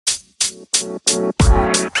All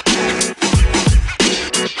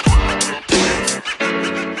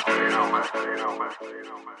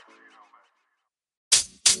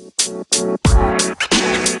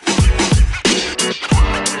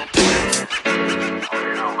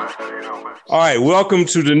right, welcome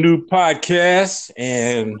to the new podcast.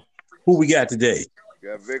 And who we got today?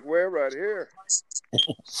 Got Vic Ware right here.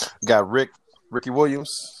 Got Ricky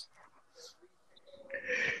Williams.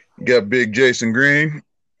 Got Big Jason Green.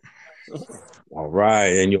 All right,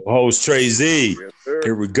 and your host Trey Z. Yes, sir.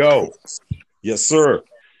 Here we go. Yes, sir.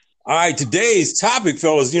 All right, today's topic,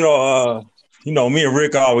 fellas. Me and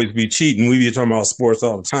Rick always be cheating. We be talking about sports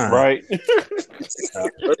all the time, Right.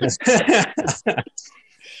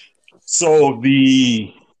 So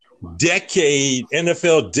the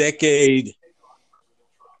NFL decade,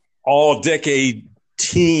 all-decade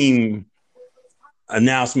team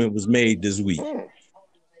announcement was made this week.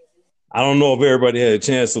 I don't know if everybody had a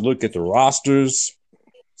chance to look at the rosters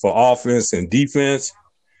for offense and defense,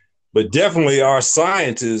 but definitely our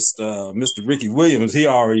scientist, Mr. Ricky Williams, he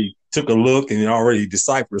already took a look and he already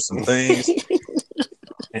deciphered some things.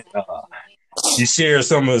 And, he shared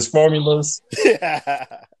some of his formulas.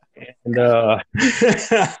 And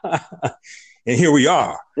and here we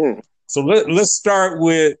are. So let's start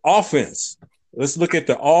with offense. Let's look at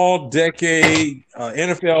the all-decade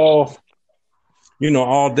NFL,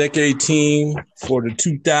 all-decade team for the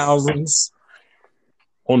 2000s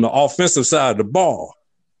on the offensive side of the ball.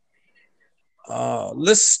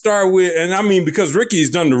 Let's start with, and I mean, because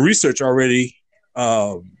Ricky's done the research already,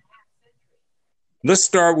 let's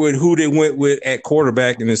start with who they went with at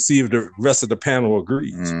quarterback and then see if the rest of the panel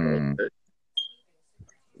agrees. All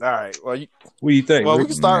right. Well, What do you think? we Ricky?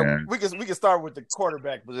 can start. Yeah. We can start with the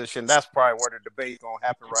quarterback position. That's probably where the debate's gonna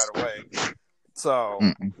happen right away. So,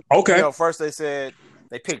 okay. First they said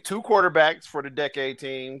they picked two quarterbacks for the decade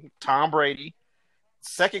team: Tom Brady.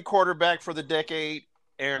 Second quarterback for the decade,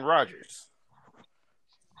 Aaron Rodgers.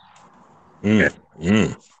 Yeah.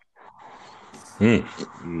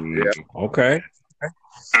 Okay.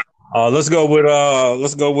 Let's go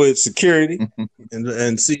with security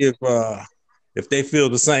and see if they feel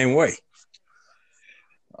the same way.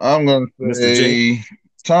 I'm going to say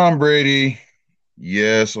Tom Brady,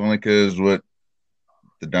 yes, only because what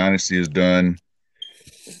the dynasty has done.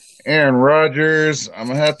 Aaron Rodgers, I'm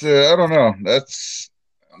going to have to, I don't know.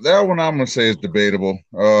 That one I'm going to say is debatable.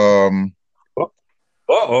 I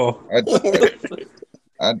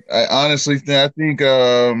honestly think you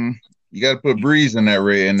got to put Breeze in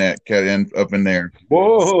that cat up in there.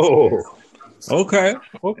 Whoa. Okay.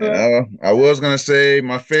 I was going to say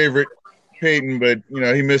my favorite, Peyton, but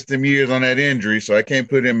he missed them years on that injury, so I can't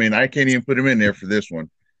put him in. I can't even put him in there for this one.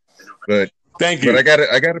 But thank you. But I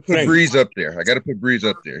got to put Breeze up there. I got to put Breeze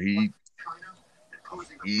up there. He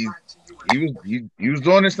was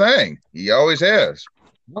doing his thing. He always has.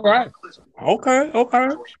 All right. Okay.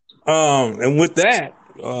 And with that,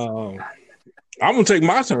 I'm gonna take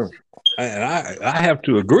my turn, and I have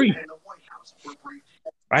to agree.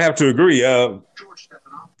 I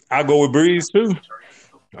go with Breeze too.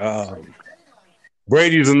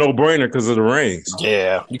 Brady's a no-brainer because of the rings.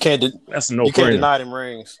 Yeah, you can't. That's a no-brainer. You can't deny them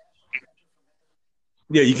rings.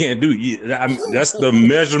 Yeah, you can't do it. That's the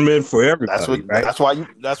measurement for everybody. That's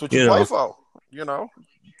what you play for.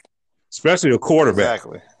 Especially a quarterback.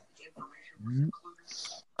 Exactly.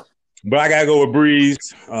 But I gotta go with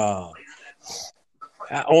Breeze on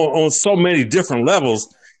so many different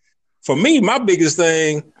levels. For me, my biggest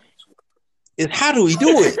thing is how do he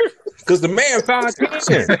do it? Because the man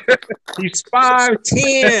 5'10". He's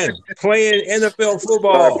 5'10", playing NFL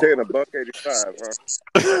football. 5'10",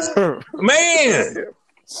 $185, huh? Man.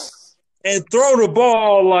 And throw the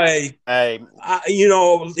ball like, he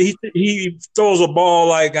throws a ball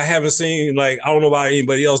like I haven't seen, like, I don't know about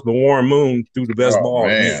anybody else, but Warren Moon threw the best ball.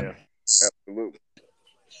 Man. Absolutely.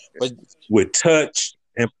 With touch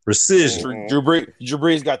and precision. Drew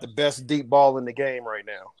Brees got the best deep ball in the game right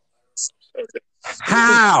now.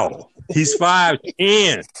 How? He's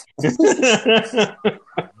 5'10".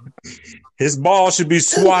 His ball should be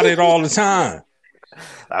swatted all the time.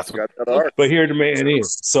 That's what. But here the man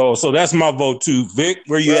is. So that's my vote too. Vic,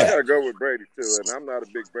 where you at? I gotta go with Brady too, and I'm not a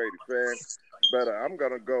big Brady fan, but I'm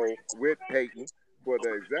gonna go with Peyton for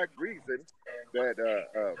the exact reason that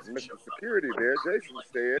Mr. Security there, Jason,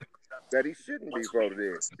 said that he shouldn't be voted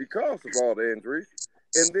in because of all the injuries,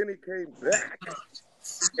 and then he came back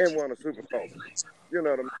and won a Super Bowl. You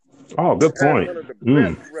know what I mean? Oh, good point. One of the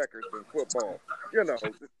best records in football.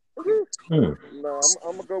 No,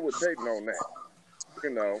 I'm gonna go with Peyton on that.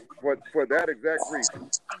 for that exact reason.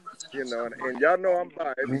 And y'all know I'm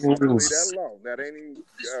biased. I'm gonna leave that alone. That ain't even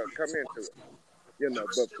come into it.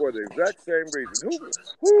 But for the exact same reason.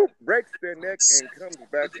 Who breaks their neck and comes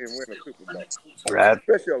back and win a Super Bowl? Right.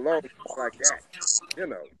 Especially a long like that.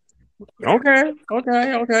 Okay.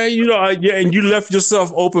 Yeah, and you left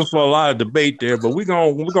yourself open for a lot of debate there, but we're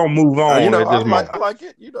gonna move on at this moment. I like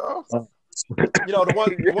it. The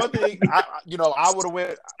one thing I would have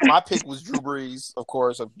went. My pick was Drew Brees, of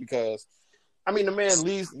course, because the man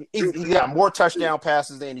leads. He got more touchdown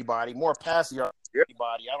passes than anybody, more passing yards than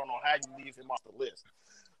anybody. I don't know how you leave him off the list,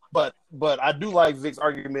 but I do like Vic's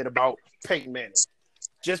argument about Peyton Manning,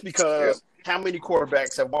 just because how many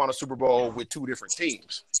quarterbacks have won a Super Bowl with two different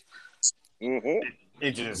teams? Mm-hmm.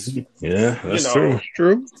 It just that's true. It's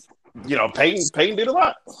true. Peyton did a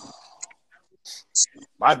lot.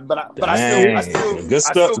 But I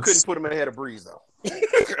still couldn't put him ahead of Breeze though.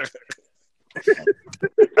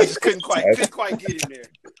 I just couldn't quite get in there.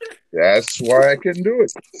 That's why I couldn't do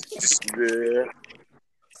it.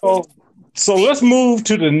 Yeah. So let's move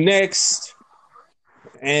to the next,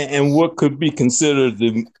 and what could be considered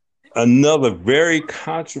another very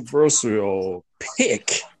controversial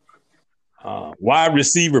pick, wide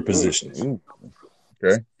receiver position.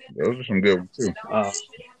 Okay, those are some good ones too.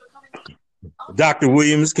 Dr.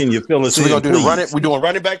 Williams, can you fill us in? We're gonna do we doing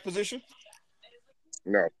running back position?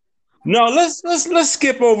 No, let's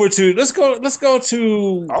skip over to let's go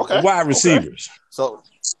to wide receivers. So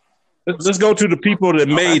let's go to the people that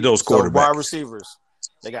made those quarterbacks. Wide receivers.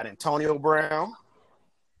 They got Antonio Brown,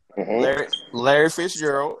 Larry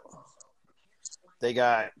Fitzgerald. They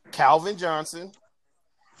got Calvin Johnson,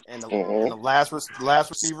 and the last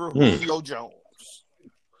receiver, Julio Jones.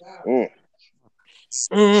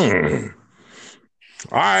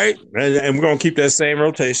 All right, and we're gonna keep that same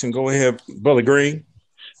rotation. Go ahead, Brother Green.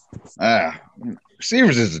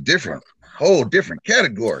 Receivers is a whole different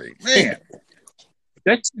category, man.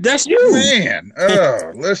 That's you, man.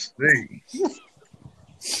 Let's see.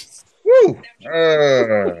 Woo.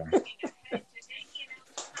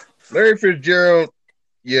 Larry Fitzgerald,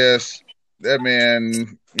 yes, that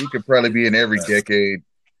man. He could probably be in every decade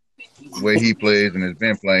the way he plays and has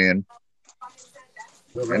been playing.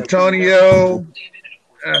 Antonio.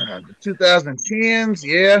 The 2010s,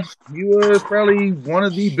 he was probably one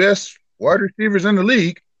of the best wide receivers in the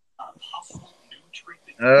league.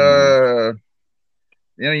 You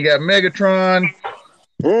got Megatron.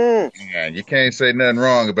 And you can't say nothing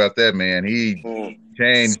wrong about that man. He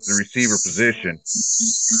changed the receiver position.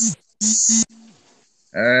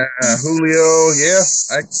 Julio,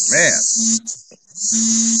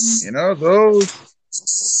 those.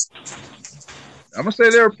 I'm going to say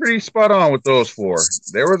they were pretty spot on with those four.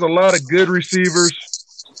 There was a lot of good receivers,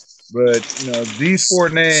 but, these four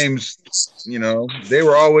names, they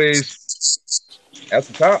were always at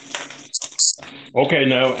the top. Okay,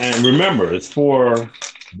 now, and remember, it's for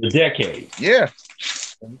the decade. Yeah.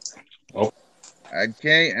 Okay. I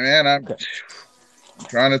can't, man, I'm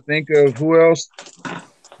trying to think of who else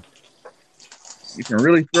you can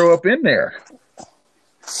really throw up in there.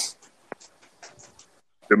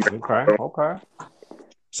 Okay.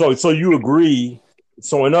 So you agree?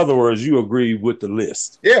 So in other words, you agree with the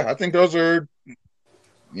list? Yeah, I think those are,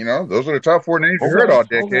 those are the top four names you heard all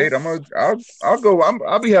decade. Okay. I'll go.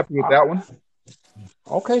 I'll be happy with that one.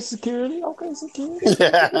 Okay, security. All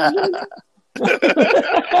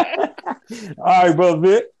right, brother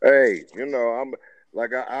Vic. Hey, I'm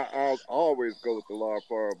like I'll always go with the law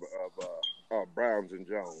firm of Browns and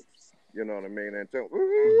Jones. You know what I mean? And this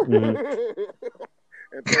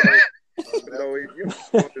thing.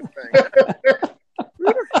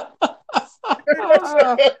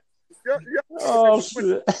 Oh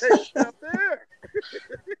shit! Out there.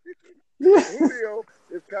 Julio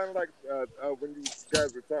is kind of like when you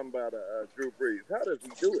guys were talking about Drew Brees. How does he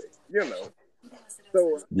do it?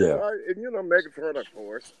 So Megatron, of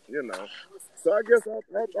course. So I guess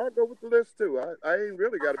I'll go with the list too. I ain't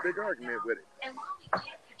really got a big argument with it.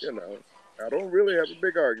 I don't really have a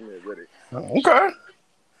big argument with it. Okay.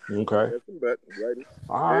 All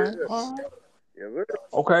right.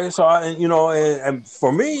 Okay, so and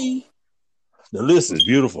for me, the list is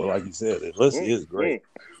beautiful, like you said. The list is great.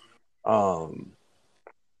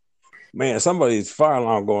 Man, somebody's fire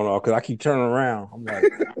alarm going off because I keep turning around. I'm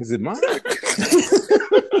like, is it mine?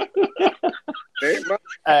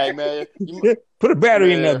 Hey man, put a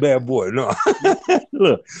battery in that bad boy. No,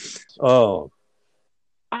 look,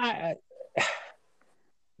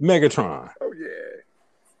 Megatron. Oh yeah.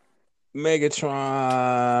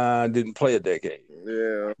 Megatron didn't play a decade.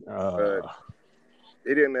 Yeah.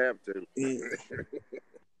 He didn't have to.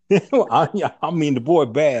 I mean, the boy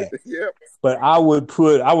bad. Yep. But I would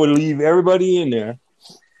leave everybody in there.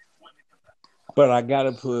 But I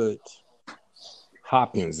gotta put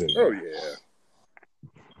Hopkins in there. Oh yeah.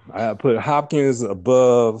 I put Hopkins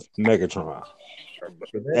above Megatron.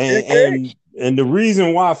 And the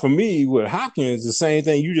reason why for me with Hopkins, the same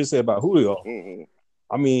thing you just said about Julio. Mm-hmm.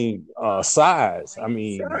 I mean, size. I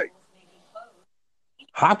mean, Right.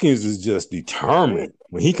 Hopkins is just determined.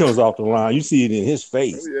 When he comes off the line, you see it in his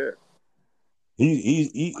face. Oh, yeah.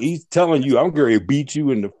 He's telling you, I'm going to beat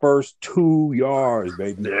you in the first 2 yards,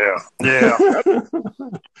 baby. Yeah.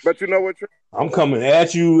 But you know what? I'm coming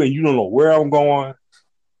at you, and you don't know where I'm going.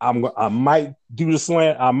 I might do the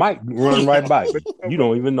slant. I might run right by you. You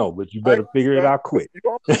don't even know, but you better figure it out quick. You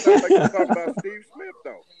almost sound like you're talking about Steve Smith,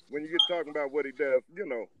 though, when you get talking about what he does, you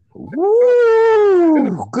know.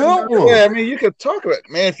 Woo, good one. Yeah, I mean, you could talk about,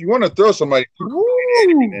 man, if you want to throw somebody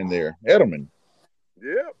in there, Edelman.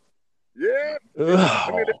 Yep. Yeah.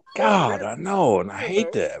 Oh, God, I know, and I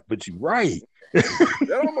hate that, but you're right.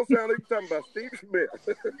 That almost sounds like you're talking about Steve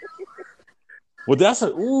Smith. Well, that's that's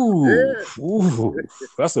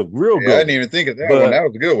a real good I didn't even think of that one. That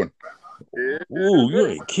was a good one. You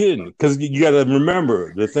ain't kidding. Because you got to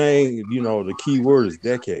remember the thing, the key word is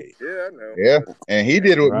decade. Yeah, I know. Yeah, and he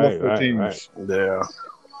did it with multiple teams. Right. Yeah.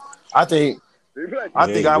 I think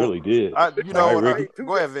I really did.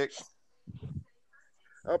 Go ahead, Vic.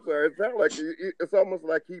 I'm sorry. It sounds like it's almost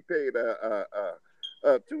like he paid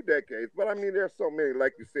 2 decades. But I mean, there's so many,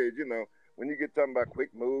 like you said, when you get talking about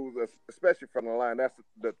quick moves, especially from the line, that's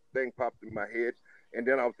the thing popped in my head. And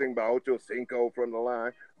then I was thinking about Ocho Cinco from the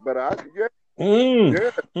line. But he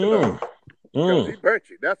burnt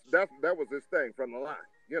you. That was his thing from the line,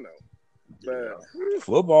 But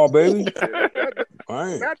football, baby.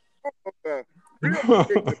 That's a real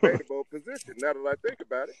debatable position. Now that I think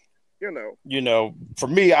about it, for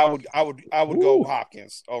me, I would go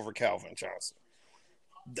Hopkins over Calvin Johnson.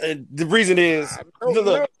 The reason is,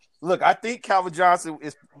 look, I think Calvin Johnson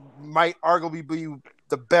might arguably be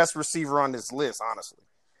the best receiver on this list, honestly.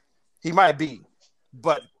 He might be.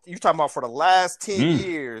 But you're talking about for the last 10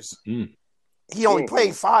 years, he only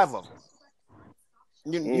played 5 of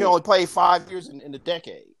them. He only played 5 years in the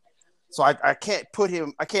decade. So I can't put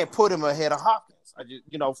him ahead of Hopkins. I just,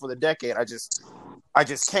 for the decade, I just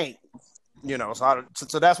can't.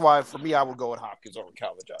 So that's why for me I would go with Hopkins over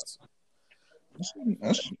Calvin Johnson.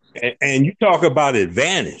 And you talk about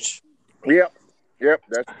advantage. Yep.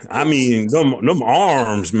 I mean, them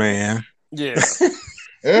arms, man. Yeah.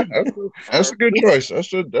 Yeah, that's a good choice.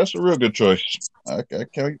 That's a real good choice.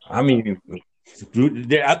 I mean,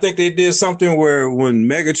 I think they did something where when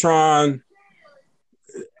Megatron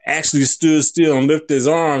actually stood still and lifted his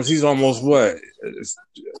arms, he's almost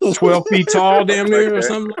 12 feet tall, damn near, or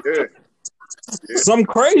something. Yeah. Something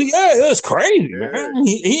crazy. Yeah, it was crazy, man.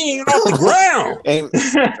 He ain't off the ground. He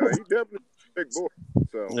definitely a big boy.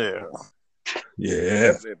 So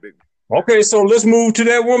yeah. Okay, so let's move to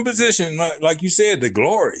that one position, like you said, the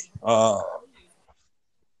glory.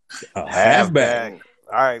 Halfback.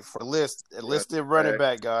 All right, for listed running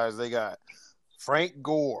back guys, they got Frank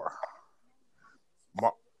Gore,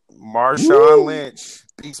 Marshawn Lynch,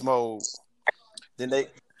 Beast Mode. Then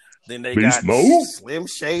they got Slim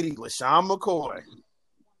Shady, LaShawn McCoy.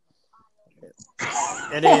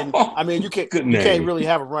 And then, I mean, you can't really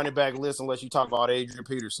have a running back list unless you talk about Adrian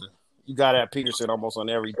Peterson. You got to have Peterson almost on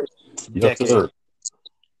every decade.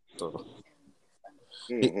 So.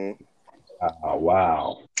 Oh,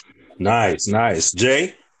 wow. Nice.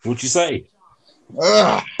 Jay, what you say?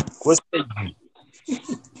 What's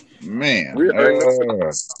man?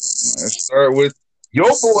 Let's start with your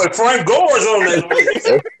boy Frank Gore's on that list.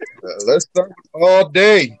 Let's start with all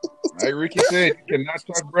day. Like Ricky said, you cannot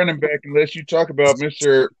talk running back unless you talk about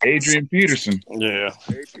Mr. Adrian Peterson. Yeah.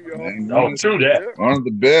 True that. One of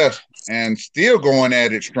the best, and still going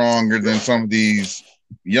at it stronger than some of these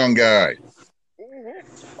young guys.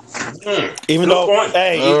 Even though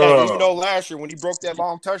last year when he broke that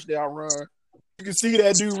long touchdown run, you can see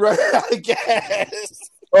that dude run out of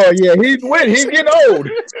gas. Oh yeah, he's getting old.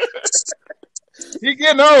 He's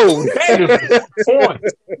getting old.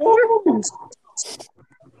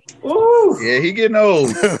 Yeah, he's getting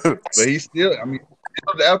old, but he's still. I mean,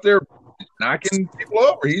 he's out there knocking people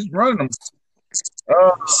over. He's running them.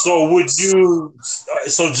 So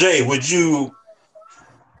Jay, would you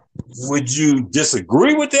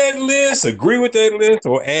disagree with that list, agree with that list,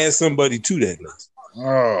 or add somebody to that list?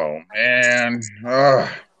 Oh man.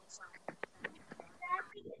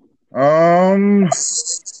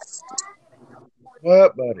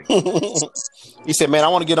 What, buddy? He said, "Man, I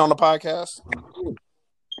want to get on the podcast."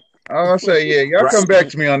 I'll say, yeah, y'all come back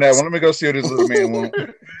to me on that one. Let me go see what this little man wants.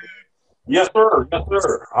 Yes, sir. Yes,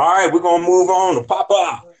 sir. All right, we're gonna move on to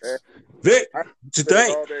Papa. Vic, what you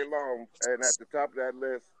think? All day long, and at the top of that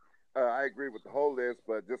list, I agree with the whole list,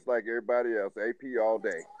 but just like everybody else, AP all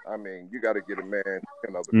day. I mean, you got to get a man,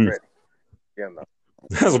 the credit.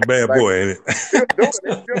 That's a bad boy, ain't it? Still doing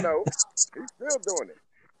it, He's still doing it.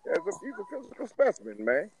 He's a physical specimen,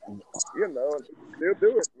 man. Still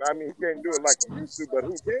do it. I mean, he can't do it like he used to, but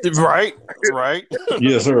who can? Right.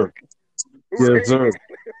 Yes, sir. Yes, sir.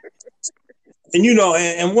 And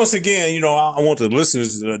and once again, I want the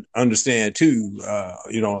listeners to understand too,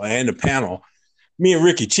 and the panel. Me and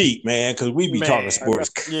Ricky cheat, man, because we be talking sports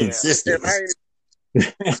consistently.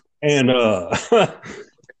 And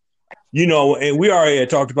and we already had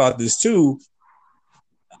talked about this too.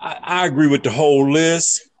 I agree with the whole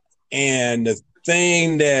list. And the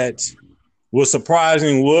thing that was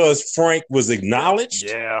surprising was Frank was acknowledged.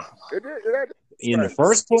 Yeah. In the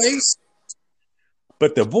first place.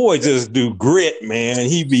 But the boy just do grit, man.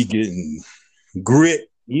 He be getting grit.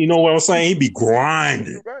 You know what I'm saying? He be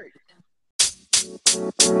grinding.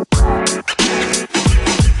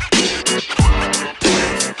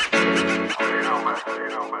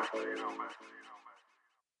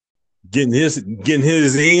 Getting his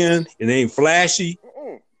in. It ain't flashy.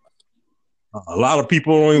 A lot of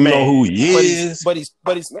people don't even know who he is. But he's.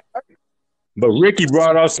 But Ricky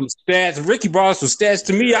brought out some stats. Ricky brought some stats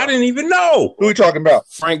to me I didn't even know. Who are we talking about?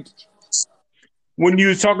 Frank. When you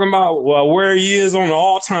were talking about where he is on the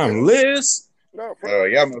all-time list. No,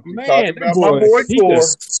 man, about my boy Gore.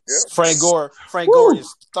 Frank Gore. Frank Gore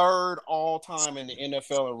is third all-time in the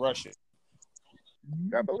NFL in rushing.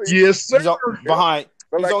 Yes, sir. He's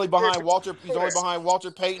only behind Walter. He's only behind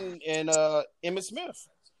Walter Payton and Emmitt Smith.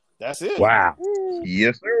 That's it. Wow.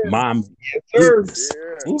 Yes, sir. Mom. Yes, sir.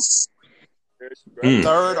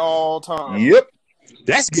 Third all time. Yep.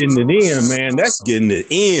 That's getting it in, man. That's getting it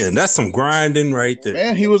in. That's some grinding right there.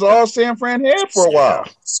 Man, he was all San Fran head for a while.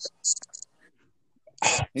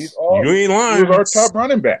 You ain't lying. He was our top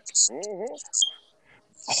running back.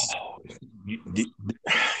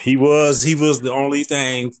 He was the only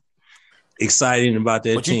thing exciting about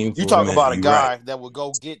that team. You talk about a guy that would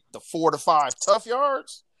go get the 4 to 5 tough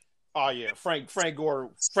yards. Oh yeah, Frank Gore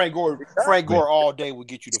all day would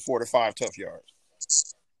get you the 4 to 5 tough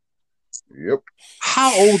yards. Yep.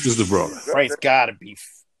 How old is the brother? Frank's got to be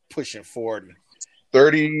pushing 40.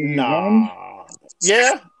 31? Nah.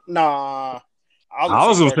 Yeah. Nah. I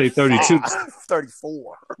was going to say 32.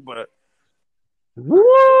 34, but.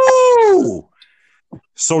 Woo!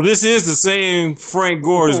 So this is the same Frank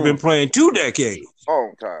Gore has been playing 2 decades.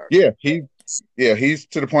 Long time. Yeah, he's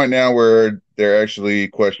to the point now where they're actually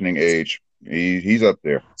questioning age. He's up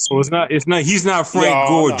there. So he's not Frank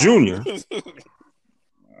Gore Jr.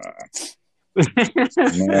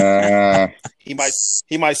 Nah. He might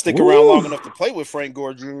stick around long enough to play with Frank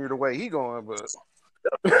Gore Jr. the way he going, but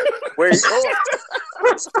where he going?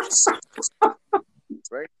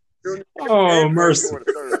 Oh mercy!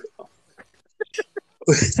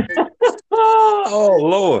 Oh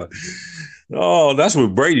Lord! Oh, that's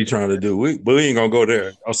what Brady trying to do. But we ain't gonna go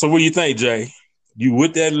there. So what do you think, Jay? You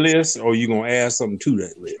with that list, or you gonna add something to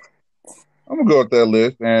that list? I'm gonna go with that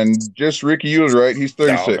list, and just Ricky, you was right. He's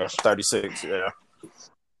 36. No, 36, yeah.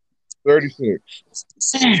 36.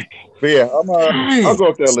 But yeah, I'll go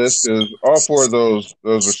with that list because all 4 of those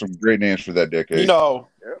are some great names for that decade.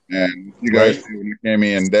 And you guys see when you came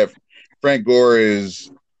in, that Frank Gore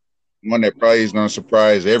is one that probably is going to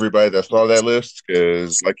surprise everybody that saw that list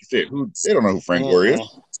because, like you said, they don't know who Frank Gore is.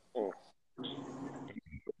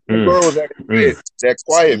 Frank Gore was that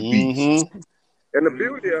quiet beast. And the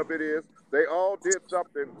beauty of it is they all did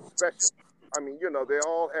something special. I mean, they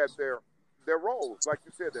all had their roles. Like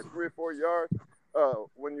you said, that 3 or 4 yards.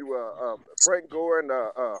 When you Frank Gore and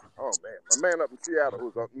my man up in Seattle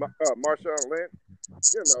who's Marshawn Lynch,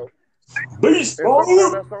 Beast.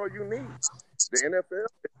 Sometimes that's all you need. The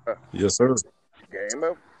NFL, yes sir, game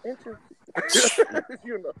of inches.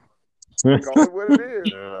 Call it what it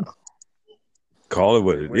is. Yeah. Call it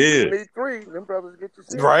what it is. You need 3, them brothers get you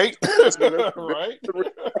 6. Right.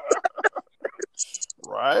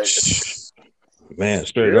 Right. Man,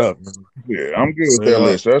 straight up. Yeah, I'm good with that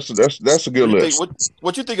list. That's a good list.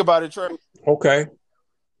 What you think about it, Trey? Okay.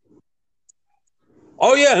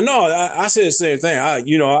 Oh yeah, no, I said the same thing.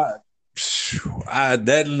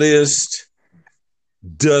 That list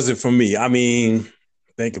does it for me. I mean,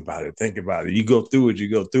 think about it. You go through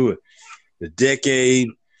it. The decade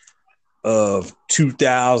of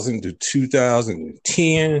 2000 to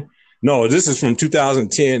 2010. No, this is from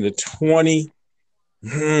 2010 to 20.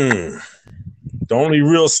 the only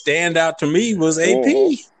real standout to me was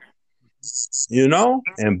AP. You know,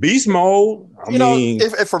 and Beast Mode. I mean,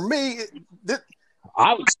 if for me,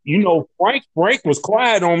 Frank was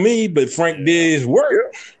quiet on me, but Frank did his work.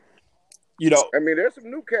 Yeah. You know, I mean, there's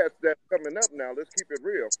some new cats that's coming up now. Let's keep it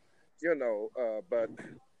real. You know, but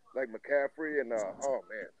like McCaffrey and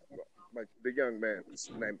the young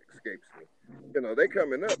man's name escapes me. You know, they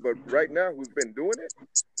coming up, but right now, who's been doing it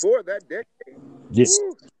for that decade? Yes.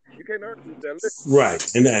 Woo, you can't argue that list. Right,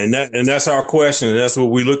 and that's our question. That's what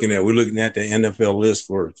we're looking at. We're looking at the NFL list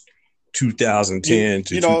for 2010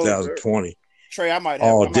 to 2020. Trey, I might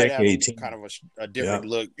have kind of a different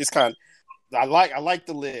look. It's kind of I like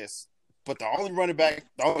the list, but the only guy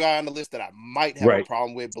on the list that I might have a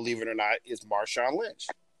problem with, believe it or not, is Marshawn Lynch.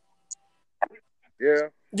 Yeah.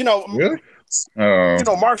 You know, really?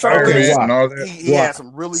 Marshawn Lynch, he had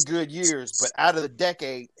some really good years, but out of the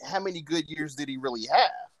decade, how many good years did he really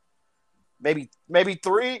have? Maybe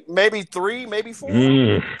three, maybe four.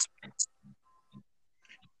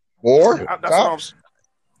 Four? That's what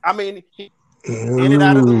I mean, he in and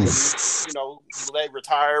out of the league. You know, they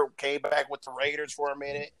retired, came back with the Raiders for a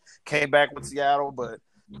minute, came back with Seattle, but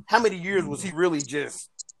how many years was he really just,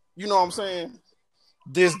 you know what I'm saying?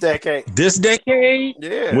 This decade?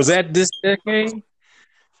 Yeah. Was that this decade?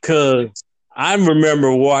 Because I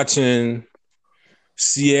remember watching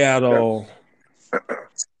Seattle,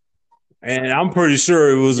 and I'm pretty sure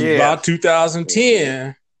it was about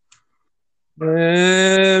 2010.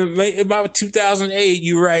 About 2008,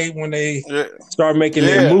 you're right, when they started making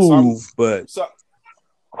their move. Man,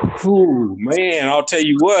 I'll tell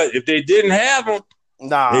you what, if they didn't have him,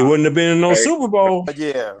 they wouldn't have been in no Super Bowl.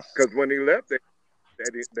 Yeah. Because when he left,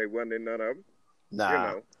 they wasn't in none of them.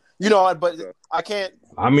 Nah. You know, but I can't.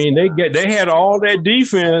 I mean, they had all that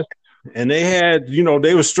defense, and they had,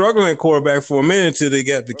 they were struggling quarterback for a minute till they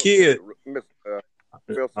got the kid.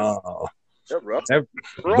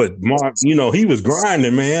 But Mark, he was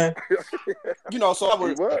grinding, man. So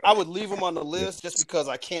I would leave him on the list just because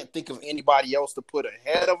I can't think of anybody else to put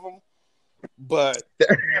ahead of him. But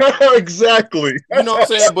exactly, you know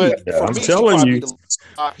what I'm saying. But I'm telling you,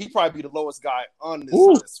 he'd probably be the lowest guy on this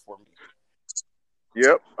list for me.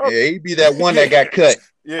 Yep. Yeah, he'd be that one that got cut.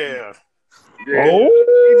 Yeah. He'd be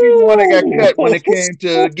the one that got cut when it came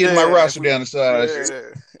to getting my roster down the side.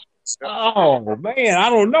 Oh man, I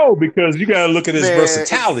don't know, because you got to look at his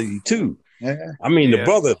versatility too. Yeah. I mean, the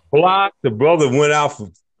brother blocked. The brother went out for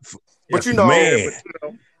man.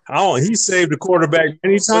 He saved the quarterback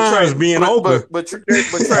many times being open. But Trey,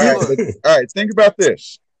 look. All right, think about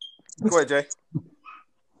this. Go ahead, Jay.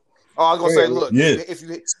 Oh, I was gonna say, look,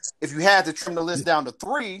 if you had to trim the list down to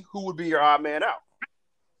 3, who would be your odd man out?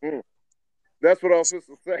 That's what I was supposed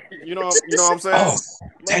to say. You know what I'm saying? Oh,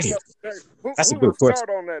 dang. That's a good question.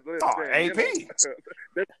 On that list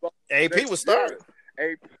AP was started.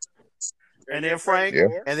 And then Frank,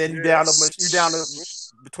 and then you down to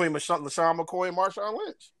between LaShawn McCoy and Marshawn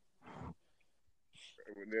Lynch.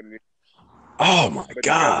 Oh my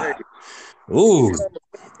God! Ooh,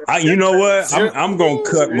 you know what? I'm gonna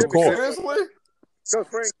cut McCoy. Seriously?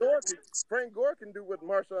 Because Frank Gore can do what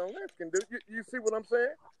Marshawn Lynch can do. You see what I'm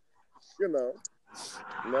saying?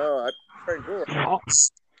 Frank Gore.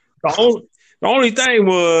 The only thing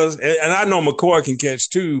was, and I know McCoy can catch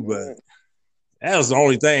too, but that was the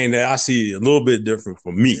only thing that I see a little bit different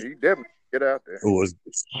for me. He definitely get out there.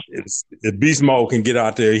 If Beast Mode can get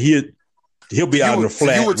out there, he'll be out in the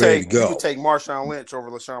flat ready to go. You would take Marshawn Lynch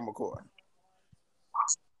over LaShawn McCoy.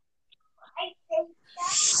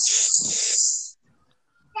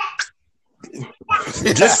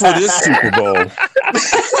 Just for this Super Bowl.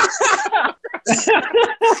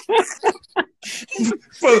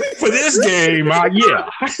 for this game, yeah.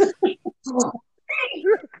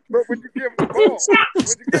 But would you give him the ball?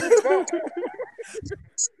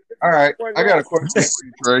 All right, I got a question for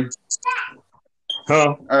you, Trey.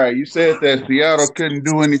 Huh? All right, you said that Seattle couldn't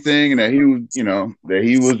do anything, and that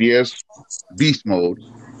he was beast mode.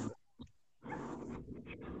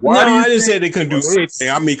 I didn't say they couldn't do anything.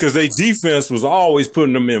 I mean, because their defense was always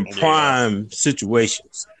putting them in prime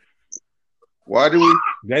situations. Why do we?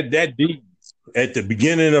 That D at the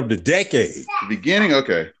beginning of the decade. The beginning,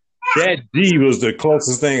 okay. That D was the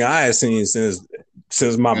closest thing I had seen since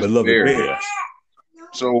my beloved Bears.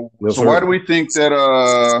 So why do we think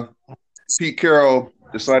that Pete Carroll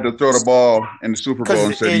decided to throw the ball in the Super Bowl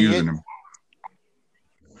instead of using him?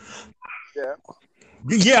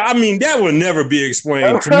 Yeah, I mean, that would never be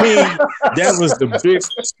explained. To me, that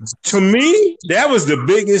was the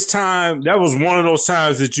biggest time. That was one of those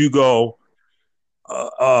times that you go,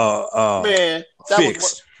 man, that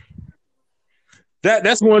fixed.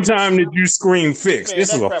 That's one time that you scream fix. Man,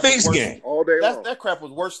 this that is a crap fix was worse. game. All day long. That crap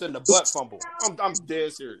was worse than the butt fumble. I'm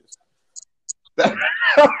dead serious. Right?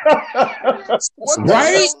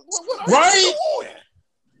 What are you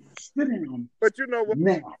doing? But you know what?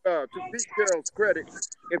 To Pete Carroll's credit,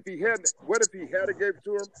 if he hadn't gave it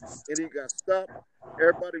to him and he got stopped,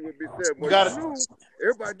 everybody would be saying, "Well,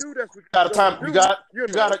 everybody do that's what got a time.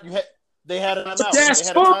 They had a timeout. That's they had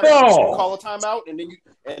football. A timeout. You call a timeout, and then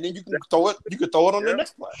you can throw it. You can throw it on the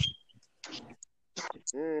next play.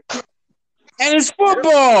 And it's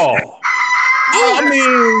football. I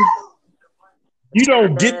mean, you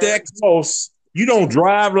don't get that close. You don't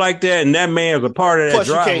drive like that, and that man's a part of that Plus,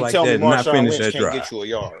 drive you can't like tell that me and not Marshawn finish Lynch that can't drive. get you a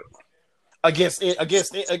yard against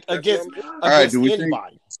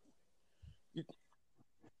anybody.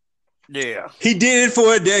 Yeah, he did it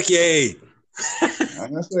for a decade.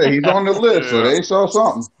 Like I said, he's on the list, so they saw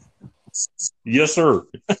something. Yes, sir.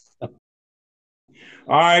 All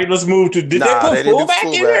right, let's move to. Did they put fullback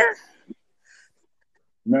in there?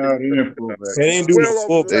 No, they didn't fullback. They didn't do the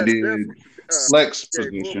fullback. They did flex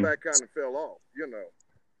position. Fullback kind of fell off,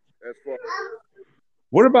 as far.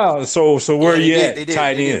 What about so where you at?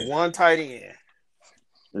 Tight end. One tight end.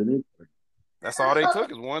 That's all they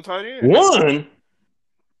took is one tight end. One.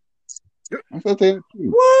 I thought they had two.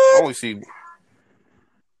 What? I only see.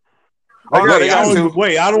 Oh, no, they got two.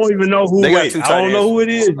 Wait, I don't even know who. I don't know who it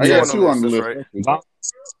is. I got two on the list. Right.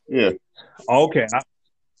 Yeah. Okay.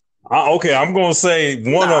 Okay, I'm gonna say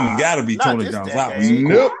one of them got to be Tony Jones.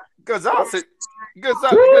 Nope. Gonzalez. Go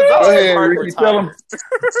ahead, Ricky. Tell him.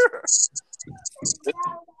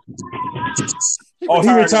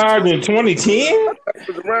 He retired in 2010?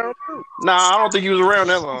 Nah, I don't think he was around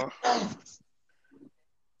that long.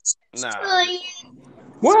 Nah.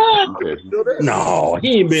 What? No,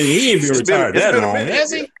 he ain't been retired that long,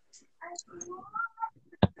 has he?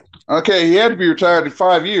 Okay, he had to be retired in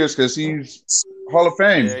 5 years because he's Hall of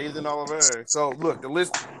Fame. Yeah, he's in Hall of Fame. So look, the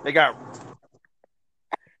list they got.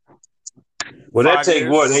 Well, that take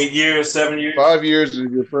what, 8 years, 7 years? 5 years is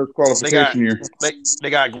your first qualification year. They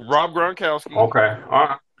got Rob Gronkowski. Okay,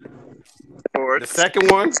 all right. The second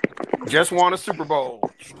one just won a Super Bowl.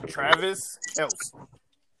 Travis Kelce.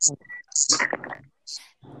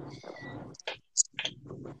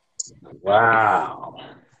 Wow.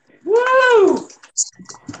 Woo!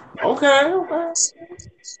 Okay.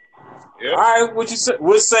 Yeah. All right, what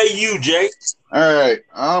say you, Jake? All right,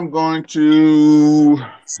 I'm going to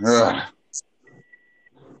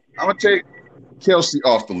take Kelce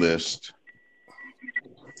off the list.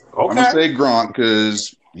 Okay. I'm going to say Gronk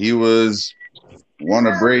because he was one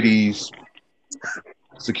of Brady's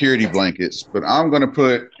security blankets, but I'm going to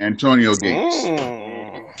put Antonio Gates.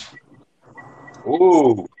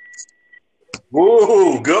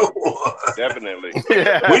 Ooh, good one. Definitely.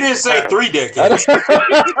 We didn't say 3 decades.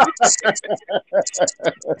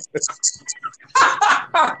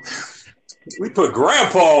 We put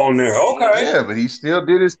Grandpa on there. Okay. Yeah, but he still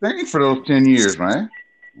did his thing for those 10 years, man.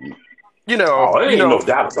 There ain't no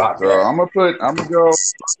doubt about that. So I'm gonna go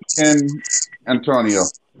in Antonio.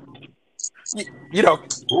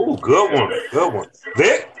 Ooh, good one.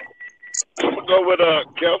 Vic? I'm gonna go with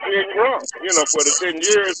Kelce and Gronk, for the 10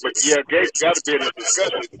 years. But yeah, Gates got to be in the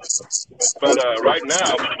discussion. But right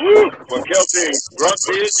now, what Kelce and Gronk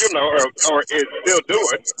did, or is still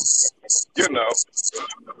doing,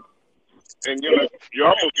 and you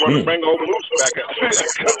almost want to bring old Moose back up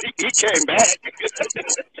because he came back.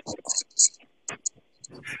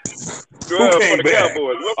 Who came for the back?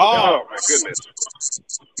 Cowboys. Oh my goodness.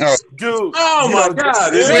 Dude. Oh my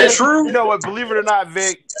God. Is that true? You know what? Believe it or not,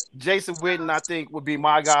 Vic, Jason Witten, I think, would be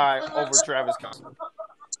my guy over Travis Kelce.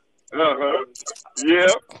 Yeah,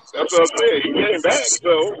 that's what I'm saying. He came back,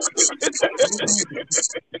 so.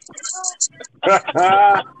 I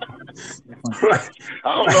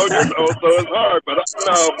don't know, so it's hard, but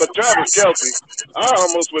Travis Kelce, I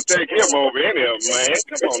almost would take him over any of them, man.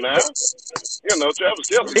 Come on now. Travis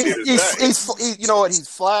Kelce did his thing. You know what? He's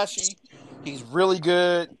flashy. He's really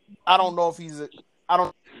good. I don't know if he's is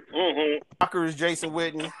Jason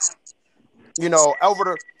Witten.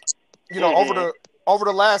 Over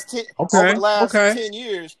the last 10 10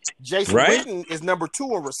 years, Jason Witten is number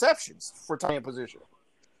 2 in receptions for tight end position.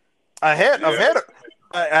 Ahead of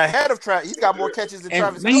Travis. He's got more catches than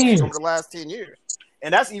Travis Kelce over the last 10 years.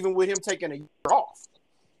 And that's even with him taking a year off.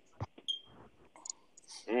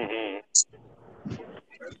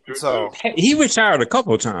 So he retired a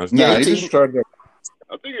couple of times. No, he just started.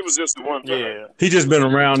 I think it was just the one time. Yeah. He just been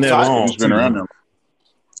around that long. He's been around there.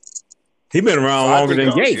 He been around longer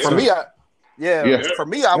than Gates. For me, For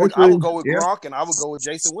me, I would go with Gronk and I would go with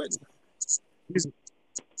Jason Witten.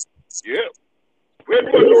 Yeah.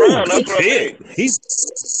 Witten was around. That's what I mean. He's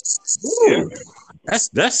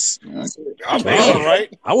that's I'm man,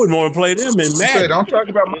 right. I wouldn't want to play them in Madden. Don't talk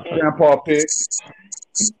about my grandpa pick.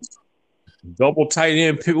 Double tight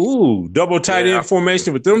end. Double tight end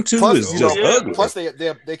formation with them two is just ugly. Plus, they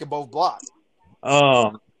can both block.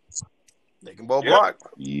 They can both block.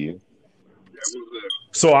 Yeah.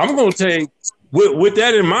 So I'm gonna take with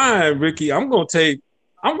that in mind, Ricky. You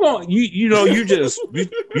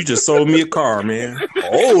just sold me a car, man.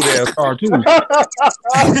 Old ass car too.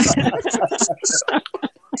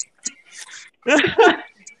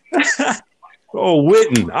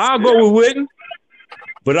 Witten. I'll go with Witten.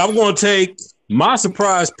 But I'm gonna take my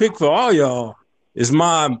surprise pick for all y'all is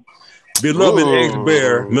my beloved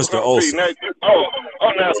ex-bear, Mr. Olsen.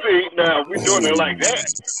 Now we're doing it like that.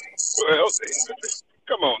 Well,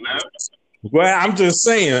 come on now. Well, I'm just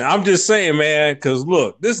saying, man, because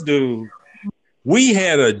look, this dude, we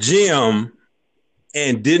had a gem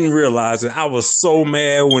and didn't realize it. I was so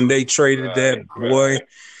mad when they traded that boy.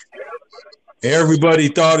 Everybody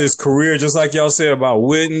thought his career, just like y'all said about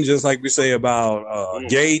Witten, just like we say about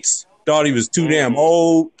Gates, thought he was too damn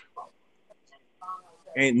old.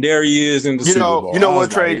 And there he is in the Super Bowl. You know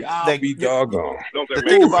what trade? I'll be doggone. The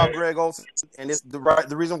thing about Greg Olsen, and it's the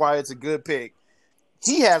reason why it's a good pick,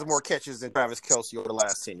 he has more catches than Travis Kelce over the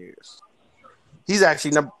last 10 years. He's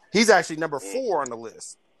actually number 4 on the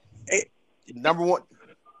list. Number 1.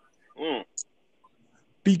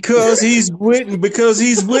 Because he's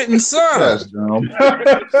Witten's son. That's dumb.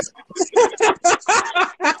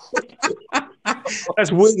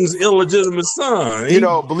 That's Witten's illegitimate son.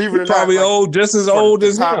 Believe it or not, probably just as old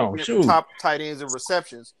as him. Top tight ends and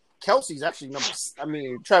receptions. Travis Kelce's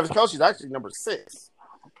actually number 6.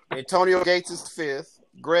 Antonio Gates is 5th.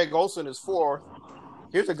 Greg Olsen is 4th.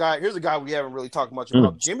 Here's a guy we haven't really talked much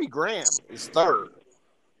about. Jimmy Graham is 3rd.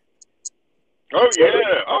 Oh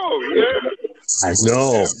yeah. I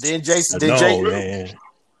know. Then Jason. Man.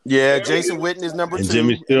 Yeah, Jason Witten is number 2. And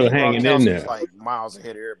Jimmy's still hanging in there. Like miles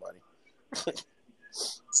ahead of everybody.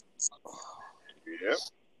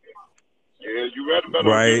 Yeah, you read about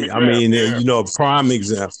right. I mean, prime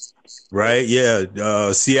example. Right?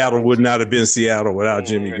 Yeah. Seattle would not have been Seattle without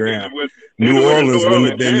Jimmy Graham. New Orleans wouldn't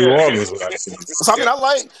have been New Orleans without Jimmy. So,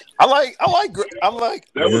 I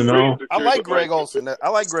like Greg Olsen. I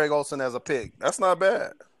like Greg Olsen as a pick. That's not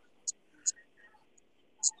bad.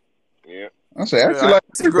 Yeah. I say I feel like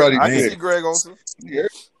everybody. I can see Greg Olsen. Yeah.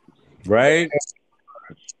 Right.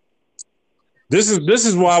 This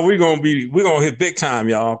is why we're gonna hit big time,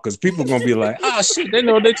 y'all, because people are gonna be like, oh shit, they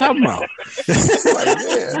know what they're talking about.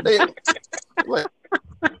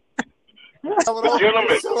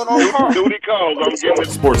 Gentlemen, duty calls. I'm getting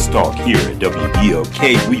Sports Talk here at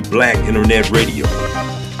WBLK We Black Internet Radio.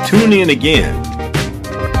 Tune in again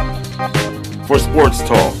for Sports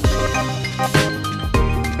Talk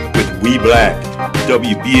with We Black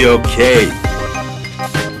WBLK.